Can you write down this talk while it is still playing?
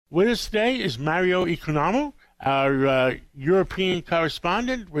With us today is Mario Economou, our European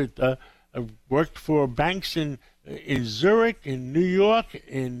correspondent worked for banks in Zurich, in New York,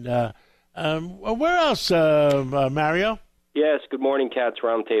 in where else, Mario? Yes, good morning, Cats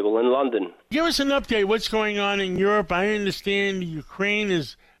Roundtable in London. Give us an update. What's going on in Europe? I understand Ukraine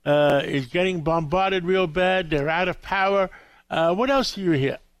is getting bombarded real bad. They're out of power. What else do you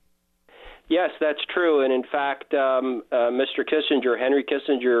hear? Yes, that's true. And in fact, Mr. Kissinger, Henry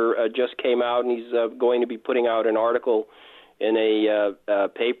Kissinger, just came out, and he's going to be putting out an article in a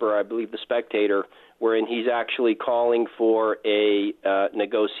paper, I believe The Spectator, wherein he's actually calling for a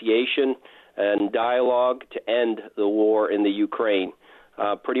negotiation and dialogue to end the war in the Ukraine.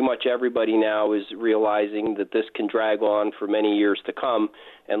 Pretty much everybody now is realizing that this can drag on for many years to come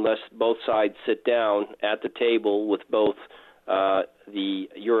unless both sides sit down at the table with both the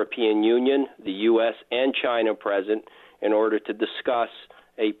European Union, the U.S., and China present in order to discuss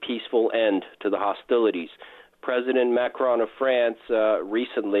a peaceful end to the hostilities. President Macron of France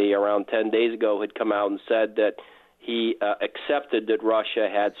recently, around 10 days ago, had come out and said that he accepted that Russia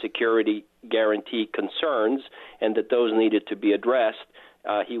had security guarantee concerns and that those needed to be addressed.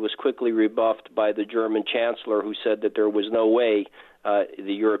 He was quickly rebuffed by the German chancellor, who said that there was no way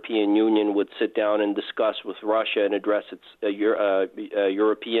the European Union would sit down and discuss with Russia and address its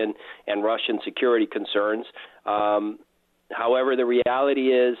European and Russian security concerns. However, the reality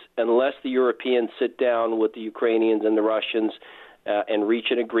is, unless the Europeans sit down with the Ukrainians and the Russians and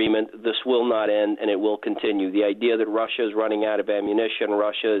reach an agreement, this will not end and it will continue. The idea that Russia is running out of ammunition,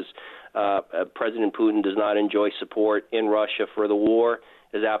 President Putin does not enjoy support in Russia for the war,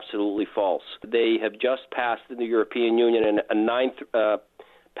 is absolutely false. They have just passed in the European Union a ninth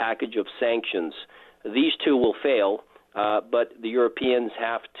package of sanctions. These two will fail, but the Europeans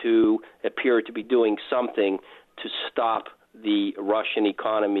have to appear to be doing something to stop the Russian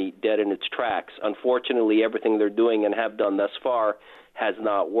economy dead in its tracks. Unfortunately, everything they're doing and have done thus far has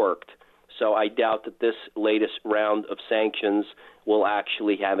not worked. So I doubt that this latest round of sanctions will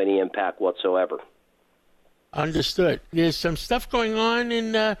actually have any impact whatsoever. Understood. There's some stuff going on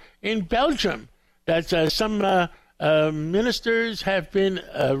in Belgium that some ministers have been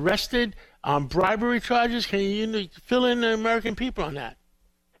arrested on bribery charges. Can you fill in the American people on that?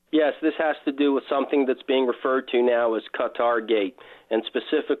 Yes, this has to do with something that's being referred to now as Qatar Gate, and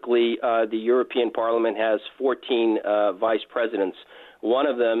specifically the European Parliament has 14 vice presidents. One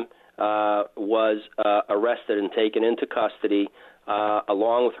of them was arrested and taken into custody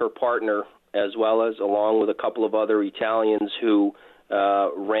along with her partner, as well as along with a couple of other Italians who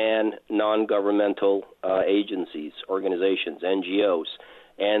ran non-governmental agencies, organizations, NGOs.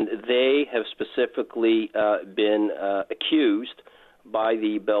 And they have specifically been accused by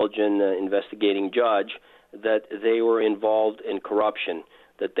the Belgian investigating judge that they were involved in corruption,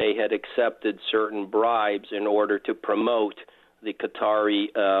 that they had accepted certain bribes in order to promote the Qatari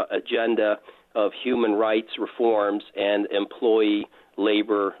agenda of human rights reforms and employee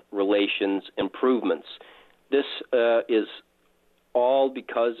labor relations improvements. This is all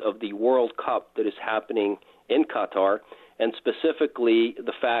because of the World Cup that is happening in Qatar, and specifically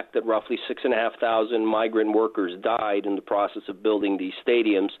the fact that roughly 6,500 migrant workers died in the process of building these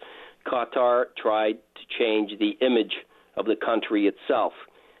stadiums. Qatar tried to change the image of the country itself,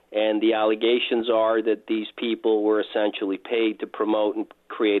 and the allegations are that these people were essentially paid to promote and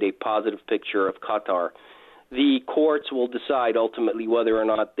create a positive picture of Qatar. The courts will decide ultimately whether or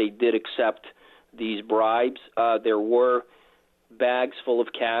not they did accept these bribes. There were bags full of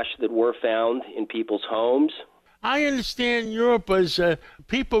cash that were found in people's homes. I understand Europe was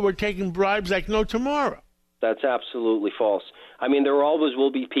people were taking bribes like no tomorrow. That's absolutely false. I mean, there always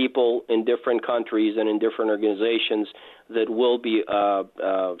will be people in different countries and in different organizations that will be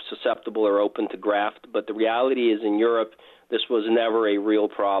susceptible or open to graft, but the reality is in Europe, this was never a real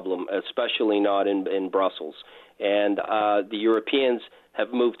problem, especially not in Brussels. And the Europeans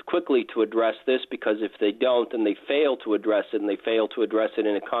have moved quickly to address this, because if they don't and they fail to address it, and they fail to address it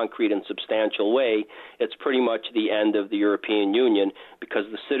in a concrete and substantial way, it's pretty much the end of the European Union, because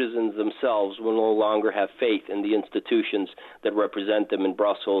the citizens themselves will no longer have faith in the institutions that represent them in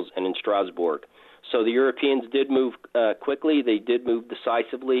Brussels and in Strasbourg. So the Europeans did move quickly, they did move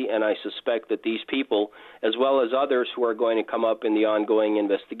decisively, and I suspect that these people, as well as others who are going to come up in the ongoing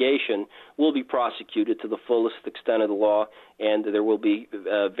investigation, will be prosecuted to the fullest extent of the law, and there will be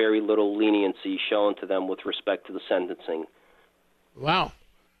very little leniency shown to them with respect to the sentencing. Wow.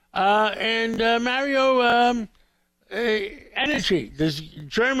 And Mario, energy. Does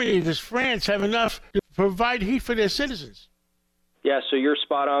Germany, does France have enough to provide heat for their citizens? Yeah, so you're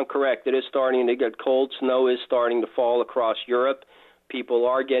spot on correct. It is starting to get cold. Snow is starting to fall across Europe. People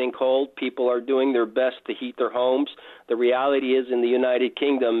are getting cold. People are doing their best to heat their homes. The reality is, in the United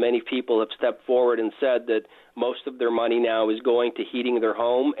Kingdom, many people have stepped forward and said that most of their money now is going to heating their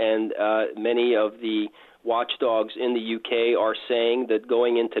home, and many of the watchdogs in the UK are saying that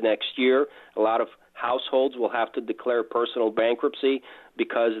going into next year, a lot of households will have to declare personal bankruptcy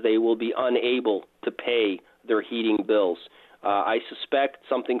because they will be unable to pay their heating bills. I suspect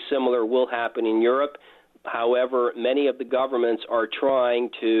something similar will happen in Europe. However, many of the governments are trying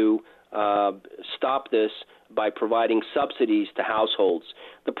to stop this by providing subsidies to households.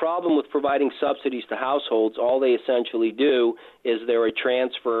 The problem with providing subsidies to households, all they essentially do is they're a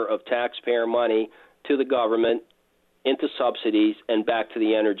transfer of taxpayer money to the government into subsidies and back to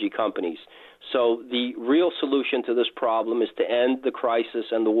the energy companies. So the real solution to this problem is to end the crisis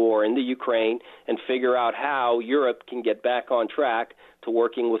and the war in the Ukraine and figure out how Europe can get back on track to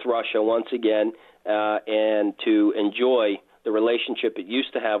working with Russia once again and to enjoy the relationship it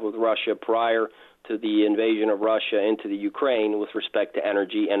used to have with Russia prior to the invasion of Russia into the Ukraine with respect to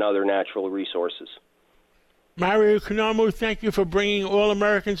energy and other natural resources. Mario Economou, thank you for bringing all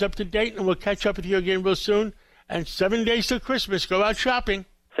Americans up to date, and we'll catch up with you again real soon. And 7 days till Christmas. Go out shopping.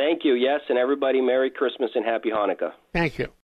 Thank you, yes, and everybody Merry Christmas and Happy Hanukkah. Thank you.